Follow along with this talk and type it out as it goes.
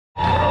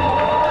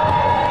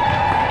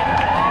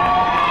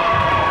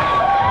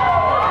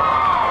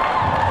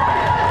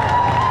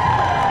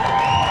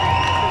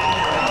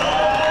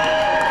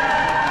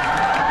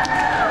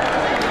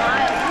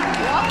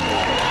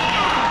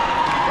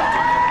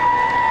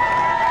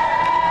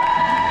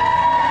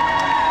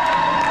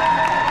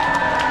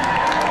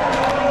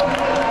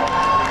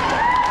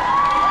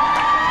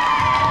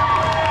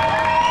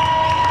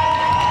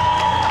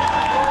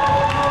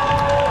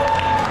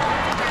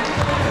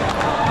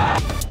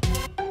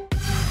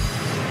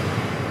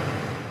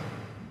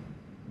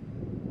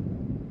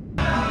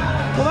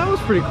Well, that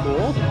was pretty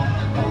cool.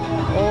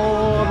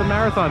 Oh, the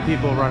marathon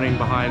people running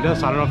behind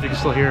us. I don't know if you can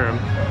still hear them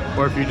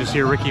or if you just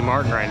hear Ricky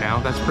Martin right now.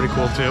 That's pretty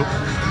cool too.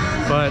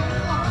 But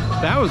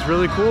that was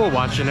really cool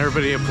watching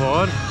everybody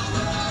applaud.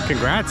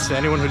 Congrats to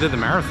anyone who did the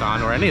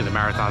marathon or any of the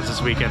marathons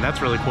this weekend.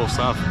 That's really cool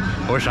stuff.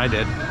 I wish I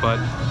did, but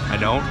I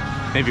don't.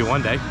 Maybe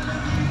one day.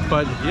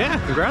 But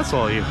yeah, congrats to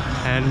all of you.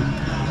 And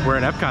we're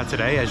in EPCOT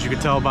today, as you can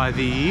tell by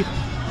the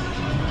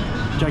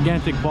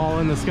gigantic ball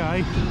in the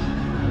sky.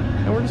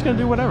 And we're just gonna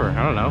do whatever.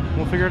 I don't know.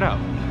 We'll figure it out.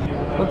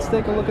 Let's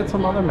take a look at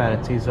some other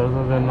manatees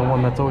other than the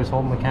one that's always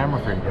holding the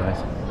camera for you guys.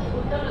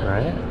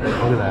 Right?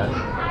 Look at that.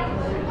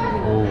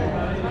 Oh,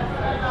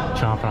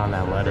 chomping on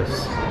that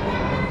lettuce.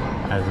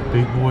 As a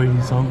big boy,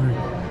 he's hungry.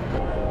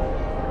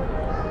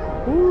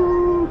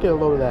 Ooh, get a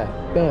load of that.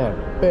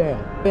 Bam,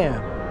 bam,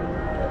 bam.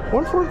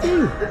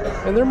 114.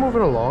 And they're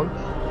moving along.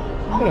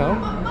 You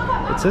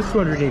know, it says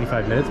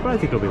 285 minutes, but I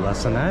think it'll be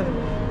less than that.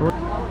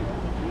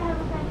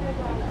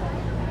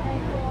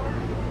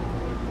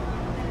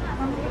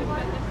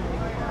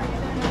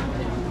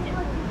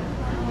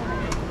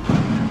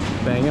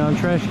 Bang on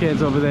trash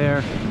cans over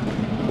there.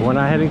 But we're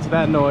not heading to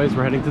that noise,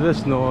 we're heading to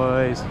this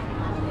noise.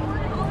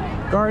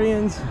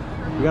 Guardians,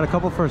 we got a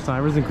couple first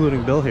timers,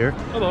 including Bill here.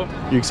 Hello.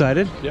 You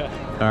excited? Yeah.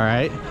 All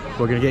right.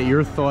 We're gonna get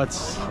your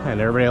thoughts and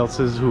everybody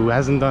else's who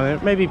hasn't done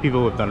it. Maybe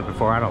people who have done it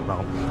before. I don't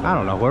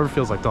know. Whoever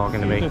feels like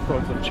talking to me. Their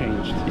thoughts have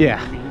changed. Yeah.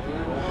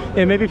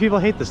 Yeah, maybe people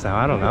hate this now.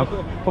 I don't know.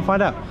 We'll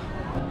find out.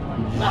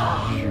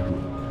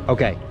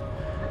 Okay.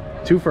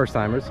 Two first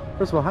timers.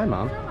 First of all, hi,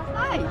 Mom.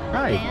 Hi.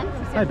 Hi. Dan.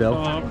 Hi,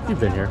 Bill. You've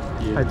been here.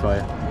 Yeah.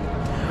 Hi,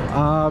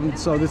 Toya.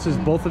 So this is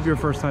both of your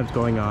first times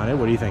going on it.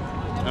 What do you think?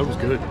 That was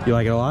good. You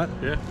like it a lot?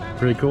 Yeah.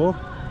 Pretty cool?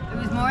 It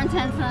was more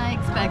intense than I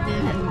expected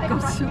and it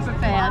goes super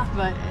fast,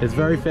 but... It's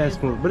very fast,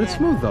 smooth, but it's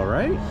smooth though,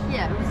 right?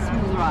 Yeah, it was a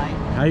smooth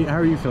ride. How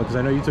are you feeling? Because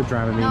I know you took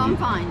Dramamine. No, I'm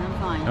fine, I'm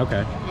fine.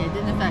 Okay. Yeah, it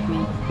didn't affect me.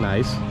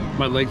 Nice.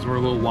 My legs were a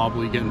little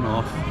wobbly getting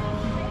off.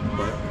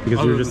 But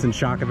Because you were just in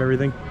shock of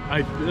everything?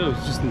 It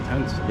was just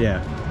intense.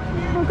 Yeah.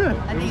 Oh, good.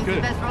 I think it's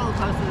the best roller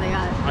coaster they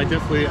got. I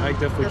definitely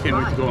can't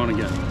wait to go on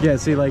again. Yeah,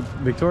 see, like,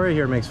 Victoria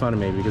here makes fun of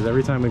me because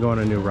every time we go on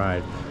a new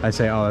ride, I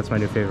say, oh, that's my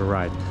new favorite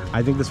ride.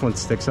 I think this one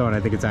sticks though, and I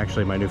think it's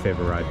actually my new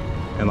favorite ride.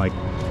 And like...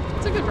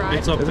 It's a good ride.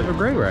 It's up It's there. a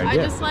great ride, I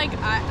yeah. just like,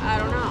 I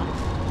don't know.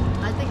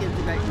 I think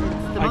it's great. It's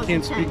the I most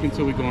can't speak intense.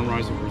 until we go on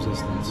Rise of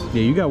Resistance.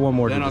 Yeah, you got one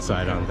more Then to I'll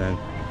decide take it. on then.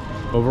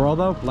 Overall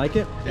though, like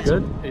it?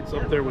 Good? It's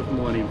up there with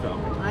Millennium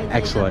Falcon I think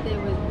Excellent. There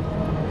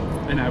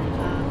was and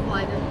Avatar.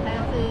 Flight of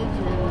Passage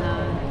and...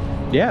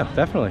 Yeah,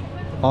 definitely.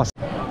 Awesome.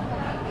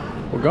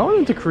 We're going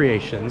into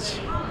Creations.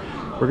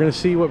 We're gonna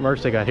see what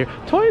merch they got here.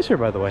 Toya's here,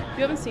 by the way.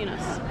 You haven't seen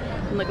us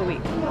in like a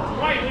week.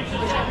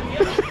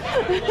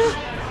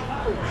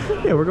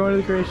 Yeah, we're going to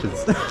the Creations.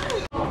 Ish,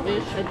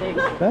 I think.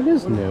 That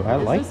is new. I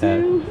like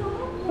that. New? I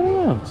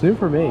don't know. It's new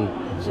for me.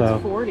 So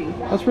It's 40.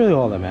 that's really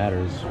all that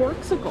matters.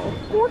 Corksicle.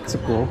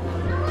 Corksicle.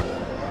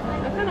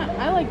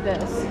 I like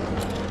this.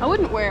 I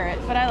wouldn't wear it,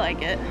 but I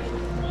like it.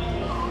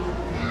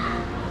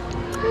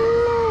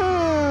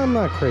 I'm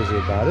not crazy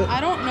about it.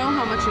 I don't know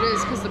how much it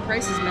is because the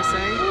price is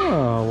missing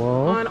Oh,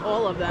 well. on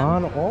all of them.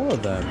 On all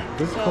of them.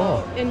 Good So,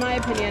 call. in my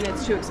opinion,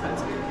 it's too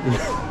expensive.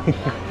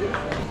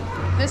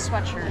 This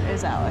sweatshirt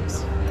is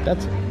Alex.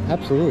 That's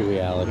absolutely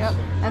Alex. Yep.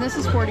 And this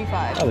is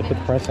 45. Oh, they put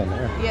the price on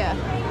there. Yeah.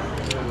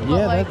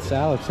 Yeah, like, that's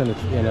Alex in a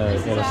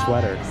This is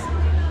sweater.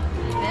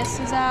 Alex. This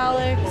is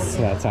Alex.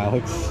 That's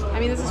Alex. I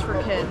mean, this is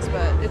for kids,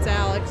 but it's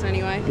Alex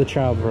anyway. The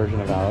child version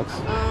of Alex.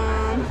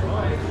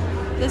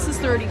 This is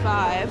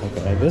 35.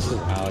 Okay, this is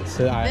Alex.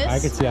 I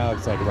could see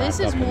Alex like wrapped This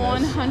is up in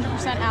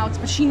 100% Alex,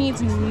 but she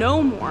needs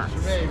no more.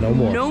 No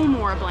more. No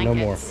more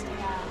blankets.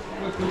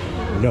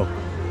 No.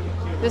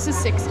 This is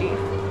 60.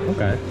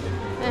 Okay.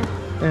 Eh.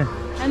 Eh.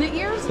 And the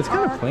ears It's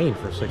kind of plain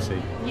for 60.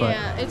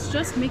 Yeah, it's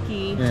just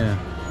Mickey. Yeah.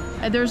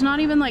 There's not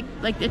even like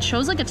it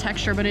shows like a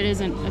texture, but it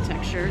isn't a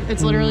texture.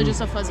 It's literally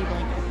just a fuzzy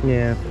blanket.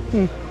 Yeah.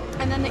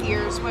 And then the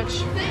ears,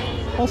 which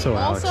Also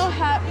Alex. also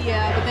have,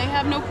 yeah, but they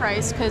have no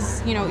price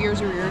because, you know, ears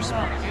are ears.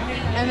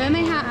 And then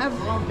they have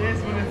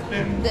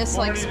this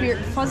like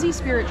fuzzy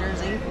spirit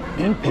jersey.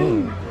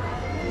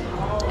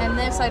 And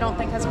this I don't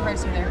think has a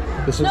price either.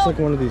 This looks like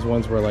one of these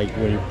ones where like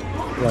when you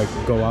like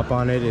go up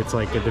on it, it's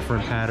like a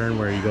different pattern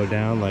where you go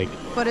down, like,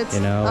 but it's,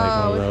 you know,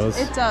 like one of those.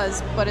 It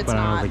does, but it's But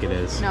not. I don't think it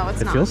is. No,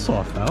 it's not. It feels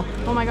soft though.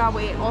 Oh my god,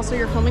 wait. Also,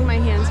 you're filming my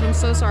hands. I'm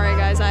so sorry,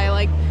 guys. I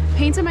like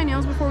painted my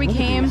nails before we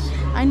came.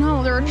 I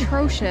know, they're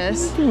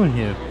atrocious. What are you doing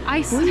here?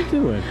 What are you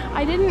doing?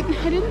 I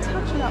didn't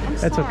touch it up. I'm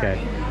That's sorry.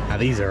 okay. Now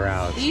these are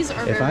Alex. These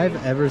are If very...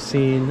 I've ever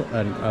seen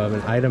an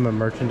item of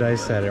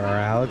merchandise that are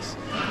Alex,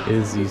 it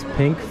is these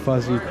pink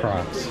fuzzy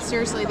Crocs.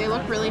 Seriously, they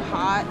look really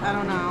hot. I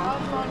don't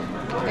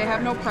know. They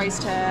have no price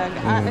tag.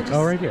 I just...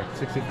 Oh, right here,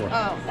 64.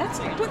 Oh, that's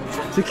what,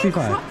 for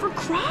 65. for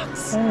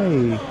Crocs.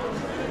 Hey,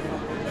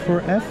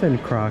 for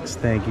effing Crocs,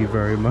 thank you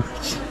very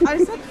much. I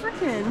said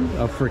frickin'.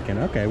 Oh, frickin'.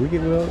 Okay,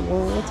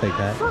 we'll take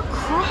that. For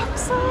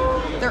Crocs,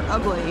 though? They're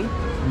ugly.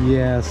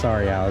 Yeah,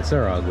 sorry, Alex.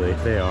 They're ugly.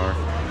 They are.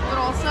 But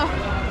also,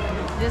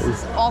 this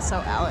is also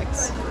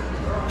Alex.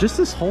 Just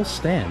this whole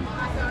stand.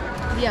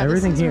 Yeah,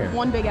 Everything this is here.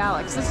 one big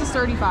Alex. This is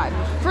 35.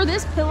 For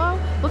this pillow,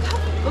 look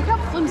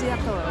how flimsy that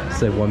pillow is.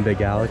 Say one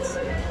big Alex.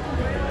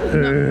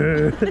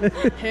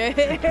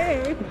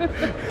 Hey.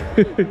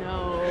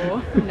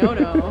 No.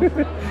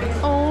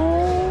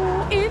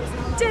 Oh,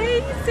 it's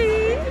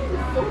Daisy.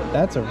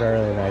 That's a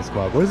very nice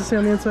mug. What does it say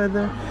on the inside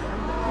there?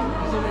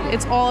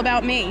 It's all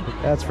about me.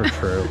 That's for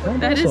true.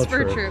 That is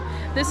for true.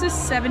 This is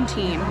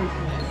 17.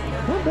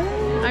 Not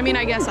bad. I mean,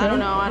 I guess I don't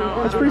know.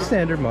 It's pretty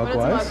standard But it's a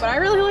mug-wise. mug. But I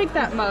really like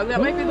that mug. That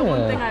might be the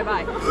one Yeah. thing I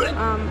buy.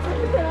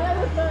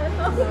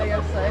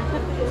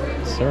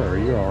 Sir, are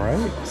you all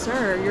right?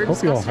 Sir, you're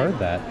Hope you all disgusting. heard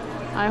that.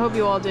 I hope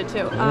you all did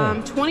too.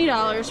 Yeah.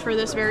 $20 for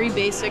this very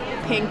basic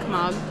pink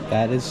mug.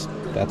 That's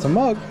a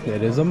mug.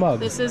 It is a mug.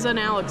 This is an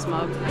Alex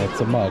mug.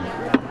 It's a mug.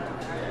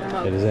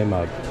 It is a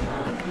mug.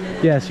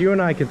 Yes, you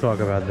and I can talk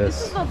about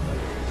this.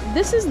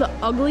 This is the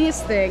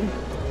ugliest thing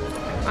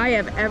I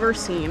have ever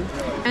seen.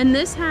 And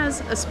this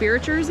has a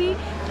spirit jersey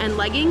and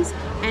leggings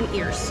and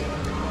ears.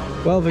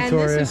 Well, And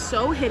Victoria, this is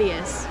so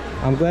hideous.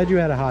 I'm glad you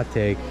had a hot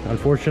take.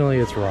 Unfortunately,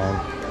 it's wrong.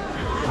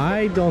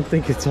 I don't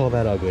think it's all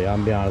that ugly. I'm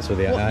gonna be honest with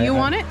you. Well, you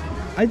want it?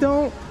 I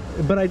don't,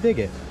 but I dig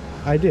it.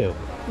 I do.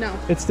 No.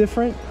 It's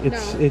different.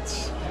 It's No.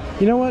 it's.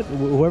 You know what?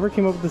 Whoever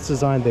came up with this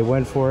design, they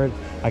went for it.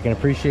 I can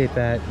appreciate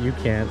that. You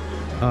can't.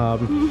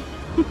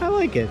 I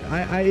like it.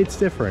 It's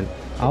different.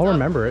 I'll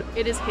remember it.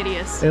 It is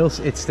hideous.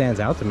 It stands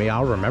out to me.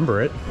 I'll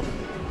remember it.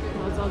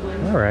 Well, it's ugly.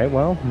 All right.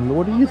 Well,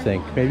 what do you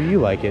think? Maybe you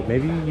like it.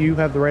 Maybe you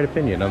have the right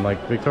opinion,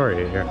 unlike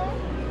Victoria here.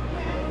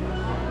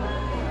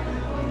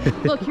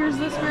 Look, here's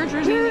the spirit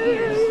jersey and the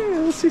ears. Yeah,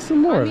 let's see some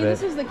more I of mean, it.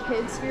 this is the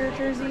kids' spirit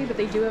jersey, but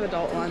they do have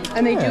adult ones.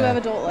 And they do Yeah. have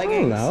adult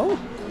leggings. I don't know.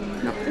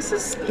 No, this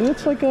is It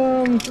looks like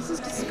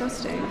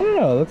disgusting. I don't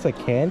know. It looks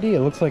like candy. It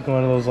looks like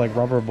one of those like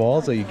rubber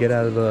balls that you get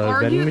out of the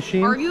vending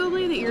machine.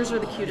 Arguably, the ears are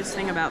the cutest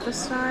thing about this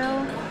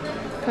style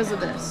because of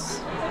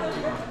this.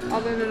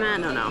 Other than that,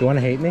 no. You want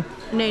to hate me?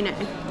 Nay.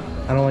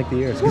 I don't like the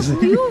ears.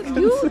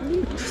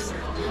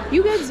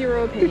 You get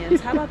zero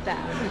opinions. How about that?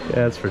 Yeah,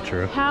 that's for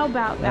true. How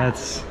about that?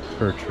 That's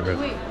for true.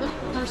 Wait, look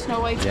for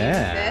Snow White's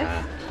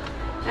Yeah.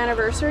 5th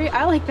anniversary.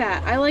 I like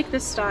that. I like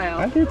this style.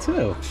 I do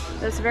too.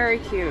 That's very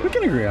We cute.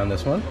 can agree on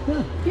this one.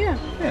 Yeah. Yeah.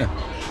 Yeah.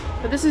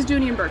 But this is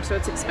Dooney & Burke, so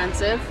it's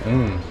expensive.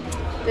 Mm.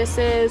 This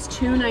is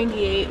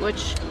 $2.98,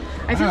 which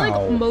I feel Ow.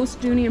 like most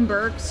Dooney &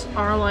 Burks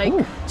are like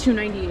Ooh.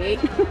 $2.98.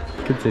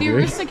 The Continue.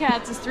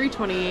 Aristocats is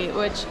 $3.28,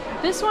 which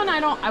this one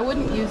I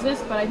wouldn't use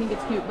this, but I think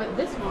it's cute. But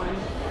this one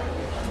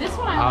I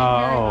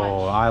like very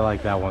Oh, much. I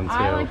like that one too.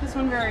 I like this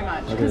one very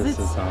much Look at because this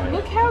it's design.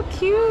 look how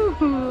cute.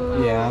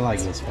 Yeah, I like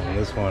this one.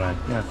 This one,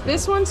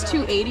 This one's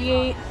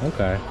 $2.88,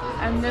 Okay.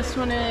 and this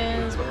one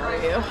is where are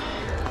you?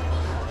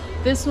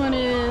 This one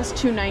is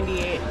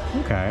 $2.98.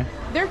 Okay.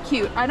 They're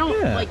cute. I don't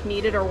Yeah. like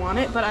need it or want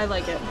it, but I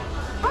like it.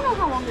 I don't know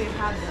how long they've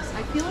had this.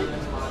 I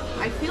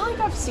feel like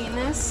I've seen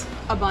this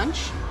a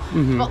bunch,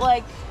 Mm-hmm. but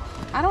like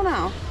I don't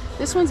know.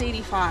 This one's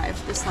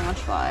 $85. This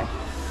Loungefly,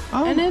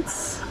 and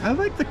it's I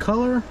like the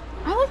color.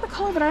 I like the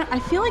color, but I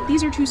feel like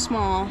these are too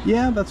small.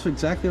 Yeah, that's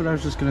exactly what I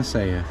was just gonna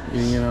say.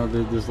 You know,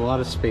 there's a lot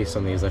of space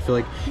on these. I feel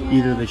like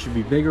either they should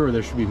be bigger or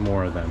there should be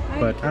more of them.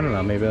 But I don't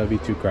know. Maybe that'd be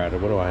too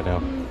crowded. What do I know?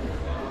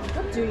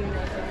 What do you make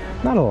there?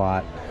 Not a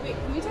lot. Wait,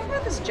 can we talk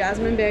about this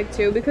Jasmine bag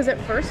too? Because at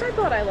first I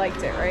thought I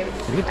liked it, right?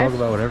 You can talk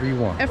about whatever you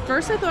want. At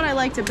first I thought I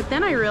liked it, but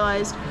then I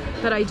realized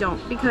that I don't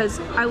because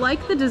I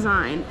like the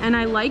design and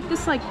I like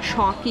this like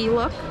chalky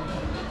look,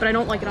 but I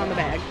don't like it on the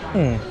bag.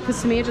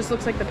 Because to me it just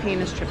looks like the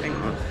paint is chipping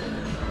off.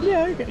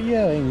 Yeah,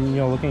 and, you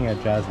know, looking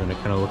at Jasmine, it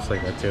kind of looks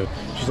like that too.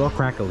 She's all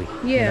crackly.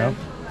 Yeah. You know?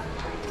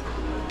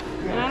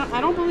 And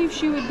I don't believe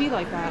she would be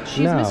like that.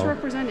 She's No.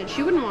 misrepresented.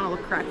 She wouldn't want to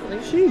look crackly.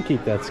 She can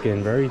keep that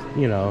skin very,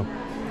 you know.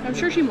 I'm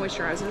sure she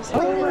moisturizes.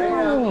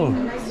 Oh.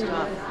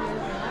 Stop.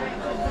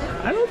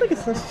 I don't think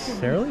it's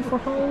necessarily for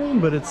Halloween,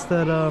 but it's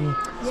that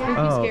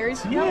Spooky, scary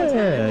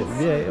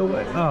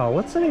skeletons. Oh,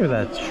 what's the name of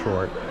that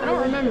short? I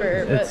don't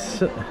remember, but It's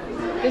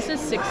this is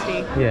 60.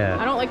 Yeah.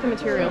 I don't like the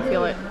material,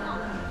 feel it.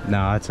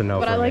 no, it's a no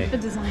But for I like me. the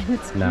design.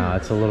 It's No,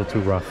 it's a little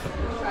too rough.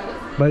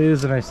 But it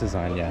is a nice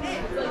design, yes.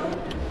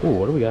 Ooh,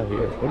 what do we got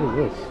here? What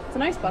is this? It's a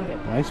nice bucket.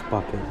 Ice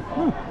bucket.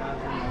 Huh.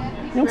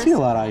 You don't see a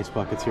lot of ice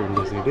buckets here in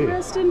Disney, do you?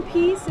 Rest in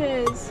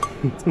pieces.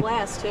 It's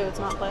glass too, it's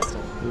not plastic.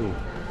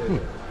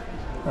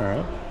 All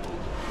right.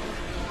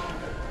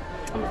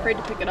 I'm afraid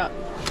to pick it up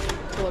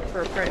to look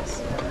for a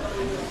price.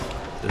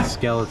 The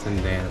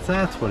skeleton dance.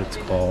 That's what it's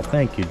called.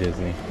 Thank you,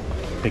 Disney,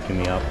 for picking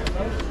me up.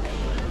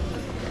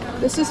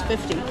 This is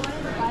 50.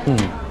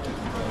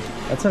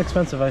 That's an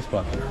expensive ice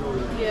bucket.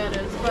 Yeah, it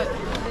is, but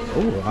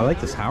Oh, I like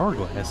this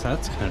hourglass.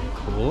 That's kind of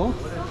cool.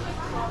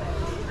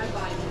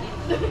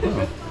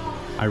 Oh.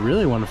 I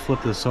really want to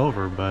flip this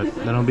over, but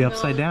then it'll be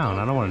upside down.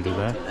 I don't want to do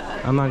that.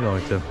 I'm not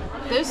going to.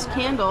 this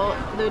candle,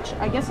 which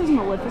I guess is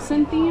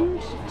Maleficent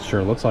themed,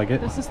 Sure, looks like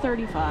it. this is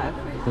 35.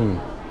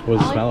 What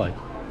does it smell like?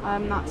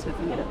 I'm not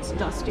sniffing it, it's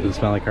dusty. Does it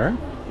smell like her?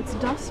 It's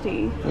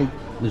dusty.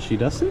 Is she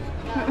dusty?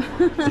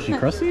 Is she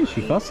crusty? Is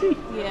she fussy?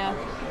 Yeah,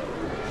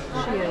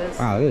 she is.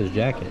 Wow, look at this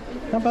jacket.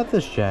 How about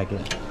this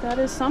jacket? That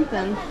is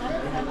something.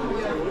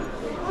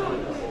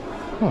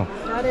 Oh,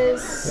 That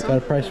is got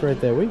a price right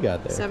there. We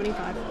got there.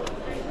 75.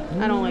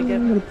 I don't like I'm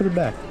it. gonna put it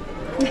back.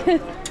 I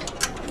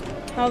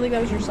don't think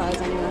that was your size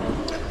anyway.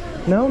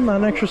 No, not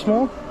an extra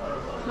small.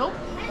 Nope.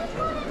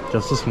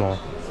 Just a small.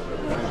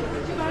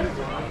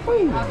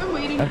 I've been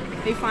waiting.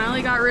 They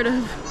finally got rid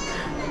of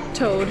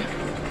Toad.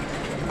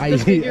 The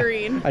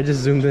figurine. I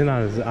just zoomed in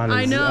on his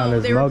I know, on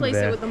his they mug replaced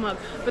there. it with the mug.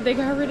 But they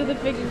got rid of the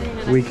figurine and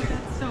I think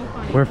that's so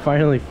funny. We're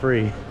finally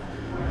free.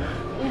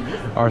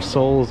 Our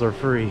souls are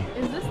free.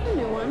 Is this the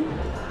new one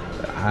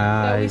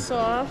that we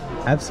saw?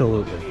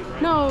 Absolutely.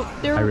 No,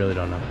 I really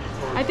don't know.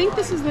 I think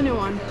this is the new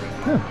one.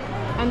 Huh.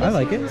 And I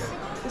like it.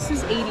 This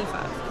is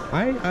 85.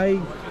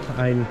 I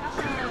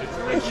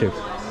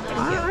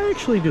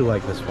actually do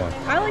like this one.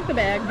 I like the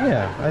bag.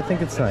 Yeah, I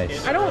think it's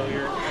nice. I don't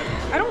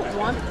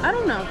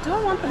know. Do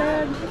I want the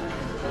bag?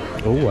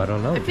 Oh, I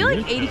don't know. I feel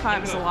like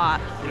 85 is a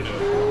lot.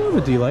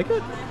 But do you like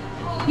it?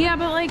 Yeah,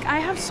 but like I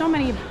have so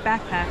many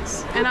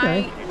backpacks and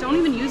I don't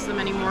even use them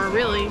anymore,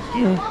 really.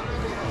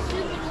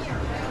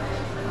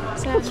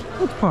 Sad.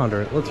 Let's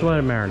ponder it. Let's let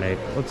it marinate.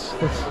 Let's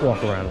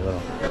walk around a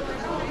little.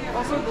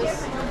 Also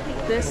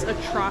this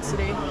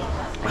atrocity.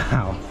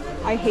 Wow.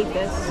 I hate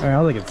this. I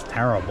don't think it's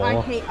terrible.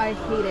 I hate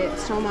it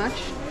so much.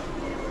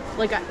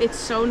 Like it's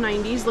so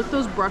 90s. Look at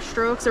those brush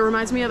strokes. It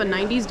reminds me of a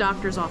 90s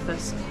doctor's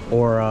office.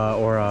 Or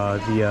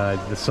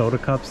the soda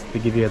cups they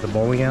give you at the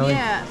bowling alley.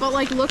 Yeah, but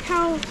like look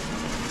how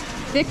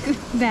thick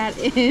that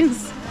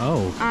is.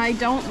 Oh. I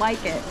don't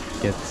like it.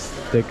 Gets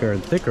thicker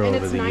and thicker And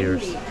over it's the 90.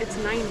 years. It's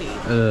 90.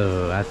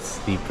 Oh, that's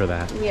steep for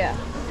that. Yeah.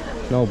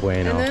 No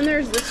bueno. And then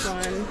there's this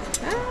one.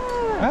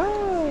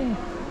 Oh.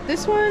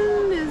 This one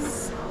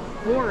is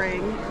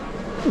boring.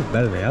 It's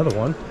better than the other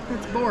one.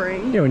 It's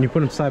boring. Yeah, when you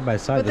put them side by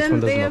side, But this then one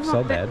they doesn't have look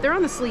so bad. They're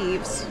on the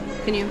sleeves.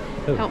 Can you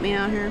help me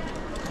out here?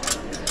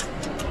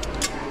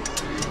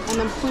 And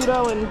then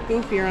Pluto and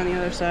Goofy are on the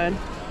other side.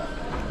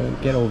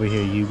 Get over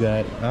here, you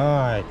guys.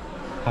 Ah,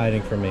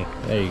 hiding from me.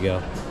 There you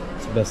go.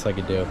 It's the best I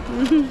could do.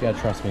 You gotta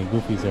trust me.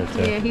 Goofy's there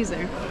too. Yeah, he's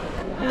there.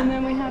 And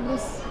then we have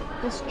this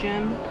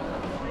gem.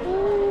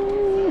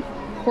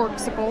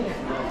 Corksicle.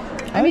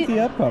 I like the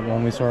EPCOT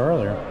one we saw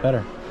earlier.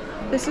 Better.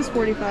 This is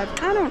 45.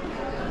 I don't.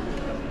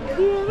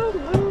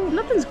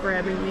 Nothing's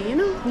grabbing me, you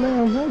know?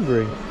 No, I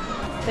agree.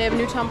 They have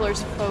new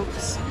tumblers,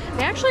 folks.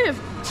 They actually have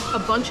a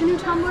bunch of new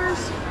tumblers.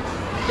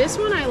 This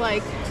one I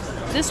like.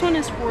 This one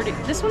is 40.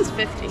 This one's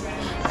 50,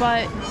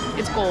 but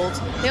it's gold.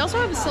 They also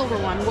have a silver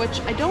one, which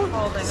I don't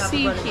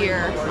see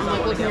here. I'm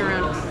like looking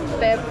around.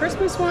 They have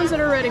Christmas ones that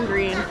are red and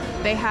green.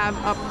 They have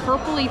a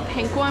purpley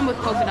pink one with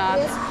polka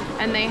dots,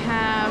 and they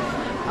have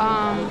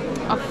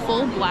a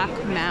full black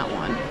matte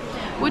one,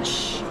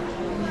 which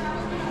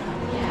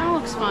kind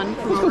of looks fun.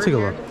 Let's go take a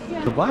look.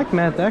 The black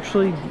matte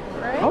actually,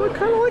 I would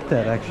kind of like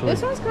that actually.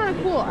 This one's kind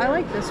of cool. I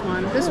like this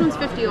one. This one's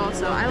 50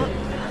 also.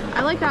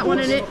 I like that one,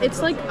 and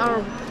it's like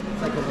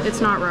it's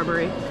not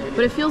rubbery,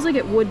 but it feels like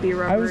it would be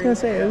rubbery. I was gonna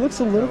say it looks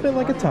a little bit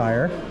like a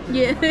tire.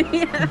 Yeah,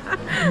 yeah.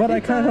 But I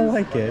kind of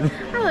like it.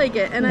 I like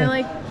it, and I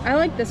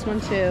like this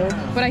one too.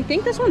 But I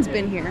think this one's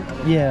been here.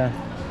 Yeah.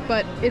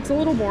 But it's a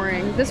little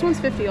boring. This one's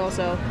 50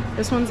 also.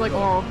 This one's like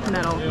all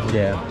metal.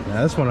 Yeah.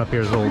 Now this one up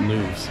here is old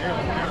news.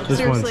 This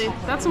Seriously,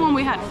 one's... that's the one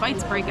we had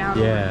fights break out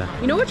Yeah.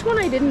 over. You know which one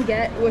I didn't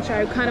get, which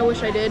I kind of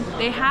wish I did?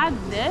 They had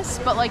this,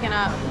 but like in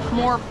a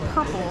more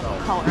purple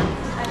color.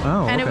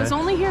 Oh, And it okay. was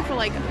only here for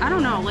like, I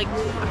don't know, like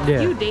a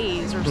few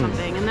days or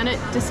something, and then it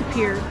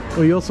disappeared.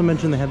 Well, you also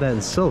mentioned they had that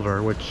in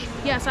silver, which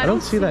Yes, I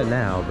don't see that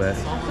now, but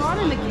Gone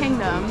in the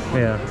Kingdom.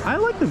 yeah. I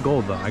like the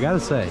gold though, I gotta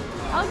say.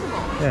 I like the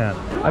gold. Yeah.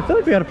 I feel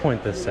like we gotta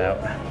point this out.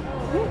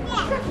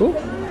 Ooh.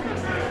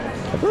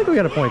 I feel like we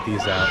gotta point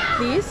these out.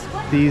 These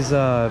These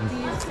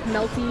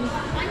melty.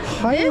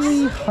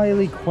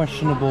 highly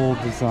questionable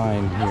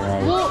design here, I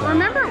would Well, say.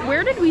 remember,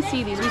 where did we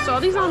see these? We saw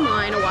these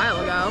online a while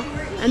ago,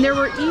 and there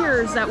were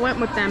ears that went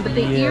with them, but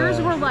the ears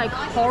were like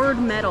hard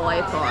metal,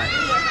 I thought.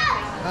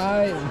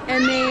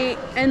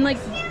 And like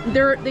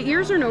the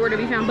ears are nowhere to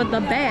be found, but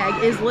the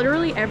bag is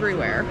literally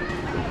everywhere.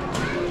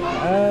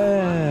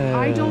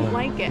 I don't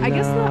like it. I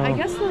guess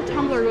the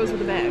tumbler goes with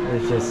the bag.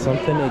 There's just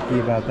something icky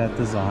about that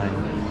design.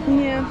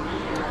 Yeah.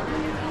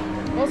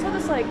 Also,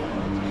 this like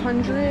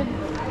 100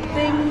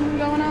 thing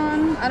going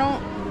on. I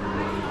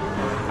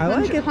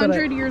like it.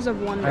 100 years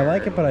of wonder. I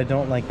like it, but I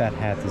don't like that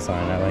hat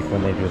design. I like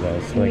when they do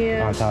those, like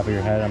on top of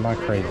your head. I'm not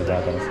crazy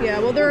about those. Yeah,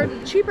 well, they're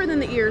cheaper than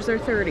the ears. They're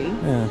 30. Yeah,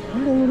 look at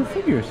the little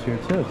figures here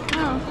too.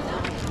 Oh.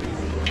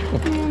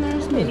 And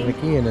there's Minnie.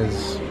 Mickey in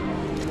his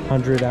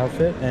 100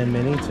 outfit and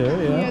Minnie too.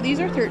 Yeah,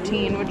 these are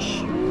 13, which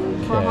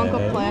for a hunk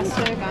of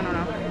plastic, I don't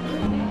know.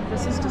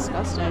 This is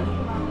disgusting.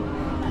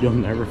 You'll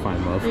never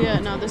find love. Yeah,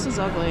 no, this is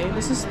ugly.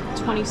 This is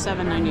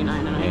 $27.99, and I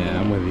hate it.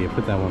 I'm with you.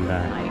 Put that one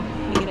back. I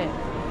hate it.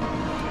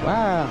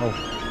 Wow,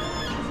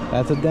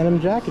 that's a denim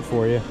jacket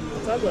for you.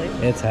 It's ugly.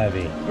 It's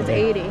heavy. It's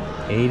 80.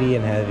 80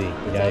 and heavy.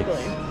 It's Yikes.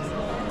 ugly.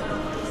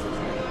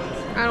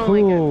 I don't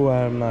like Ooh,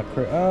 I'm not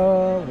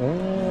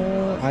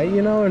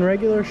you know, in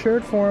regular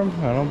shirt form,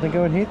 I don't think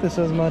I would hate this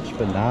as much,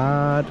 but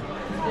not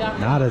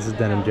as a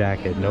denim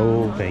jacket.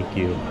 No, thank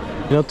you.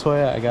 You know,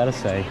 Toya, I gotta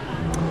say,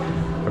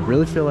 I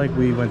really feel like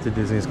we went to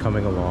Disney's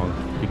coming along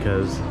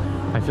because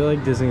I feel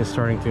like Disney is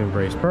starting to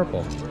embrace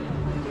purple.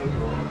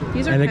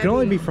 These are And heavy. it can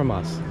only be from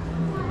us.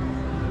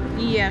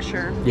 Yeah,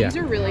 sure. Yeah. These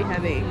are really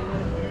heavy.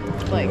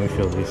 Let me Like,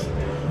 feel these.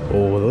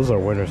 Oh, those are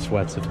winter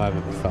sweats if I've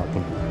ever felt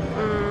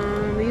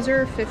them. these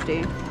are 50.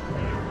 I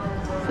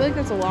feel like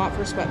that's a lot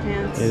for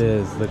sweatpants. It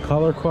is. The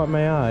color caught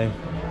my eye,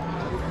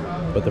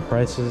 but the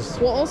prices.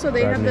 Well, also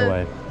they drive have me the.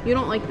 away. You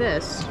don't like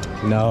this.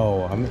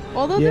 No,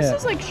 Although yeah. this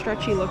is like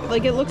stretchy look.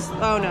 Like it looks.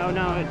 Oh no,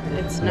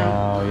 it's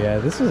no. No, yeah,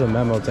 this is a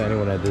memo to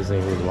anyone at Disney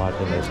who's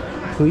watching this.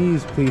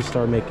 Please, please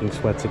start making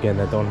sweats again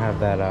that don't have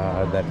that,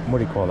 what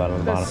do you call that on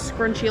the The bottom?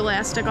 scrunchy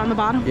elastic on the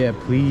bottom. Yeah,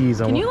 please.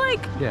 Can you like?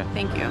 Yeah.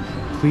 Thank you.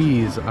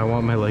 Please, I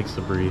want my legs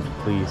to breathe,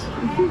 please.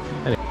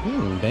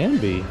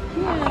 Bambi.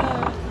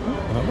 Yeah.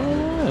 How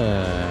about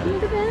that?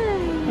 Look at that.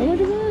 Oh,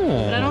 look at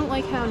that. But I don't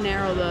like how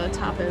narrow the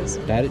top is.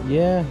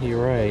 Yeah,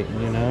 you're right,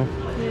 you know.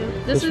 Yeah.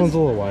 This one's a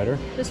little wider.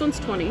 This one's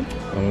 20.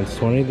 That one's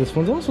 20. This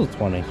one's also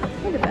 20.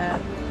 Look at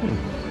that.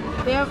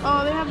 They have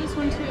this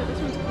one too. This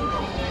one's cute.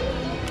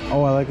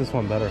 Oh, I like this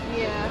one better.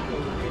 Yeah.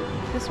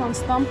 This one's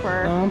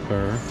Thumper.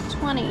 Thumper.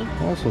 20.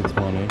 Also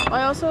 20.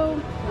 I also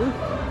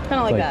kind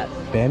of like that.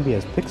 Bambi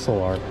has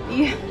pixel art.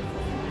 Yeah.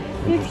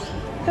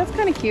 That's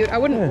kind of cute. I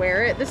wouldn't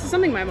wear it. This is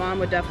something my mom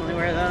would definitely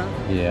wear though.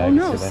 Yeah. Oh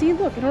no, see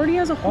look, it already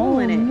has a hole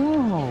in it.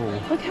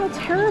 No. Look how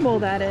terrible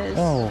that is.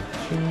 Oh.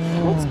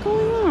 What's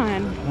going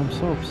on? I'm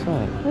so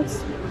upset.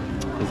 Is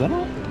that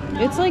all?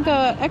 It's like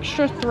a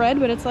extra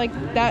thread, but it's like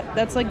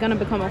that's like gonna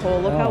become a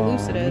hole. Look how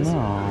loose it is.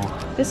 No.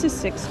 This is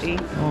 60.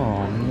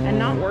 Oh no. And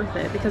not worth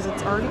it because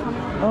it's already coming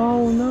off.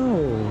 Oh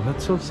no.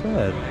 That's so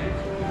sad.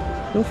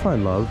 You'll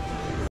find love.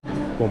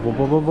 Whoa, whoa,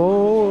 whoa,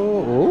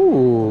 whoa,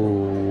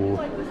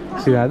 whoa.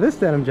 See, now this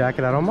denim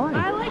jacket I don't mind.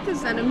 I like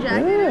this denim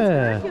jacket.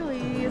 Yeah. It's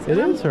Hercules. It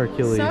And is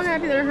Hercules. So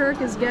happy that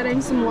Herc is getting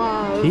some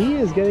love. He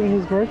is getting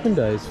his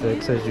merchandise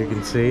fix, as you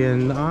can see,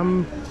 and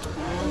I'm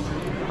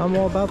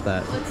all about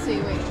that. Let's see,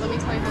 wait, let me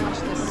tell you how much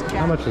this jacket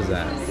How much is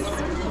that?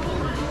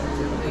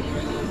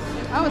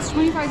 Oh, it's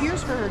 25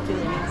 years for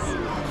Hercules.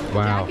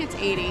 Wow. Jacket's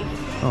 80.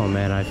 Oh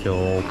man, I feel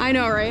old. I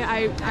know, right?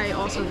 I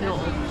also feel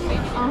old.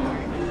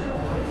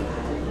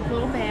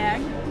 Little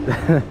bag.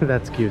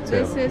 That's cute too.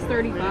 This is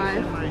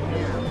 35.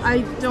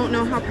 I don't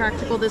know how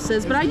practical this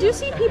is, but I do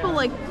see people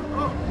like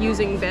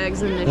using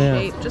bags in this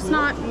shape. Just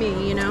not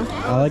me, you know?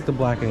 I like the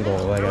black and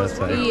gold, I gotta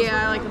say.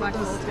 Yeah, I like the black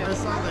and gold too. This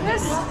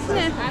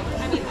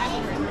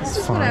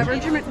is fine. whatever.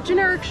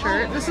 Generic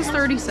shirt. This is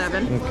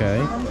 37. Okay.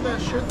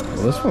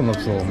 Well, this one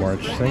looks a little more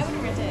interesting.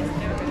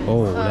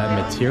 Oh,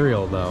 that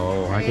material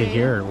though. I could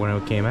hear it when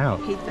it came out.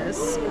 I hate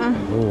this.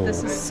 Ooh.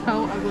 This is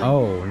so ugly.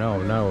 Oh, no.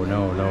 Wait,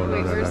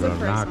 where's the first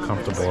Not one?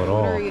 comfortable at What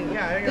all. are you?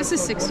 This is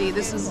 60.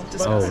 This is Oh,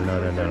 disgusting.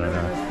 no.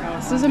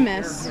 This is a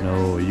miss.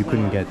 No, you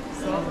couldn't get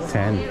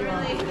 10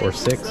 or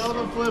 6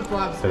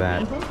 for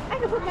that. I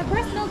can put my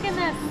breast milk in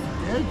this.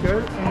 That's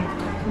good.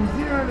 And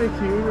 0 to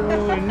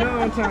 2,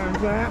 no time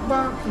flat.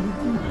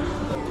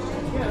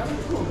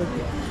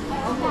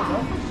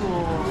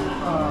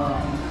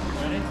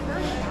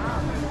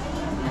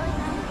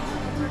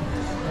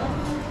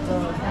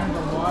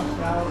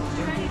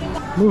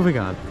 Moving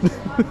on.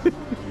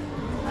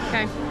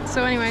 Okay,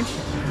 so anyway.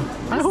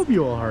 I hope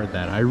you all heard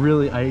that.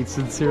 I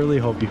sincerely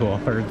hope you all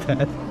heard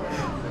that.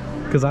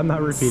 Because I'm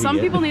not repeating Some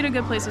it. people need a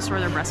good place to store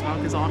their breast milk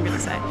is all I'm going to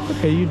say.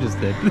 Okay, you just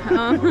did.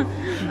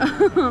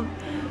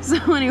 So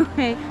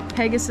anyway,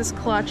 Pegasus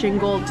clutch in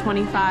gold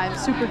 25.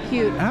 Super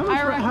cute.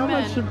 How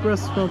much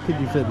breast milk could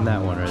you fit in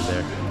that one right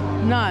there?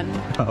 None.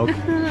 Oh, okay.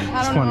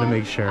 Just wanted to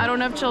make sure. I don't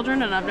have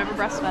children and I've never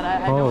breastfed. I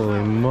don't Holy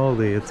know.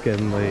 moly, it's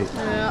getting late.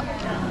 Yeah.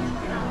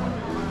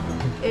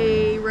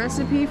 A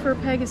recipe for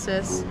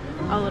Pegasus,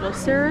 a little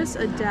Ceres,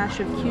 a dash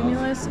of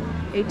Cumulus,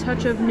 a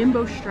touch of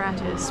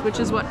Nimbostratus, which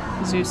is what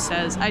Zeus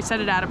says. I said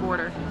it out of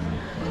order.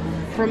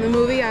 From the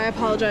movie, I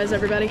apologize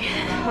everybody.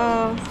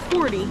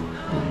 40.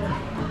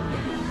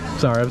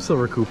 Sorry, I'm still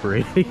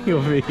recuperating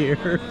over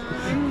here.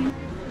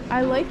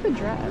 I like the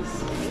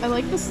dress. I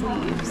like the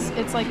sleeves.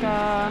 It's like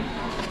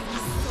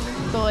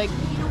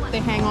they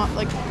hang off,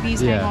 like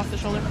these hang off the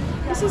shoulder.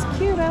 This is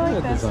cute, I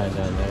like this. Design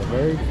down there,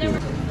 very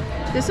cute.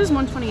 This is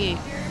 128,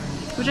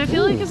 which I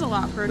feel like is a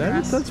lot for a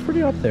dress. That's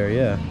pretty up there,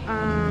 yeah.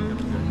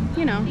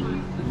 You know.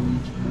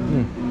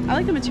 I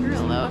like the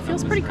material though. It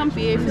feels pretty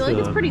comfy. I feel like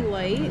it's pretty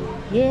light.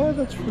 Yeah,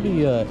 that's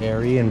pretty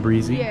airy and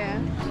breezy. Yeah.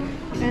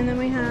 And then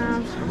we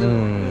have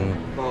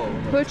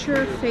Put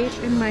Your Fate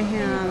in My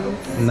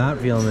Hands. Not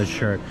feeling this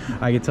shirt.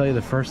 I can tell you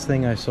the first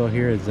thing I saw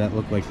here is that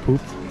looked like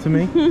poop to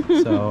me.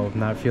 So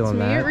not feeling To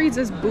me, that. it reads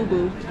as boo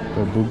boo.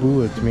 Or boo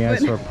boo. To me, I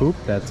saw poop.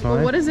 That's fine.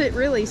 But what does it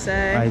really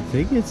say? I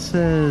think it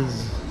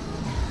says.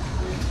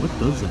 What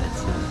does that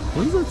say?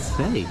 What does that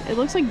say? It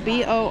looks like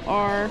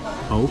B-O-R-E.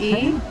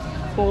 Okay.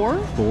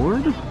 Board?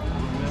 Bored?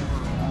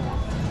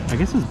 I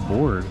guess it's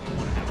bored.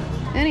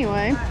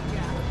 Anyway.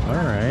 All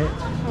right.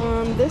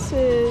 This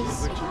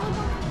is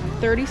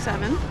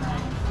 37.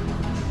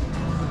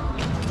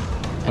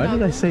 Why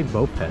did I say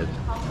moped?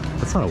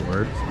 That's not a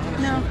word.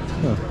 No.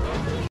 Huh.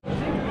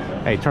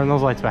 Hey, turn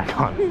those lights back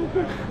on.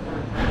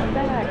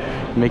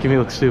 back. Making me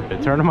look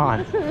stupid. Turn them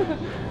on.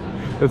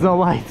 There's no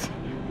lights.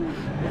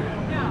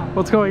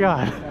 What's going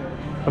on?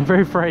 I'm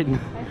very frightened.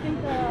 I think,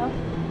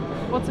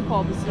 what's it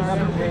called? The star.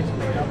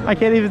 I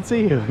can't even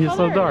see you. You're Oh,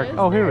 so there it dark. is.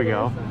 Oh, here There we it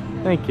go.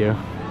 is. Thank you.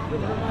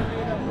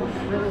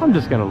 I'm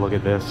just gonna look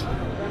at this.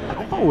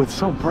 Oh, it's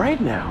so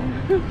bright now.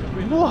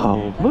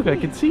 Whoa, look, I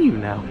can see you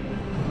now.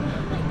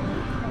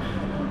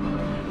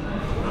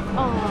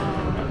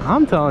 Oh.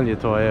 I'm telling you,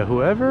 Toya,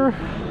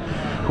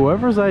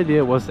 whoever's idea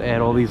it was to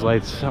add all these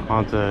lights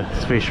onto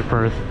Spaceship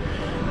Earth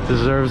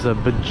deserves a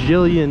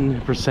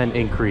bajillion%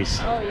 increase.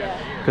 Oh yeah.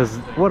 Because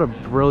what a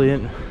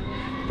brilliant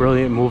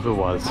move it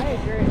was. I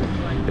agree.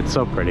 It's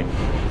so pretty.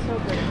 So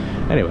good.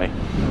 Anyway,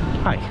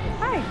 hi.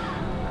 Hi.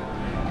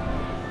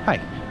 Hi.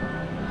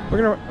 We're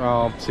gonna,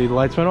 oh, see, the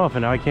lights went off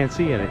and now I can't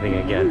see anything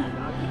again.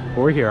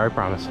 But we're here, I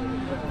promise.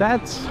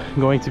 That's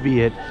going to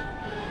be it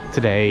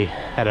today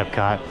at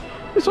EPCOT.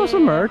 We saw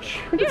some merch,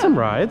 we did some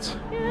rides.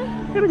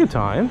 Yeah. We had a good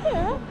time.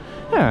 Yeah.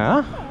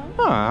 Yeah.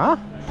 Ah.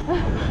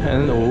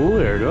 And oh,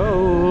 there it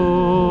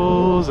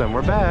goes. And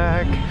we're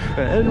back.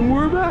 And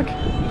we're back.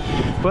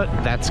 But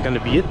that's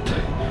gonna be it.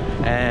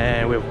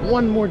 And we have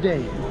one more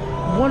day.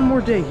 One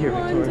more day here,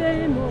 One Victoria.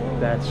 day more.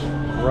 That's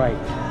right.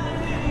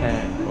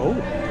 And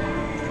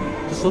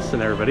oh, just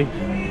listen, everybody.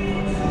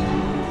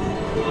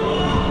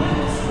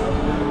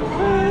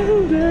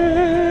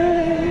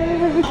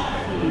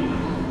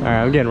 All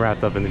right, I'm getting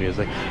wrapped up in the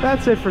music.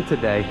 That's it for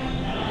today.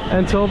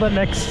 Until the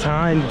next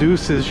time,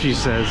 deuces, she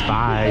says.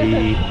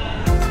 Bye.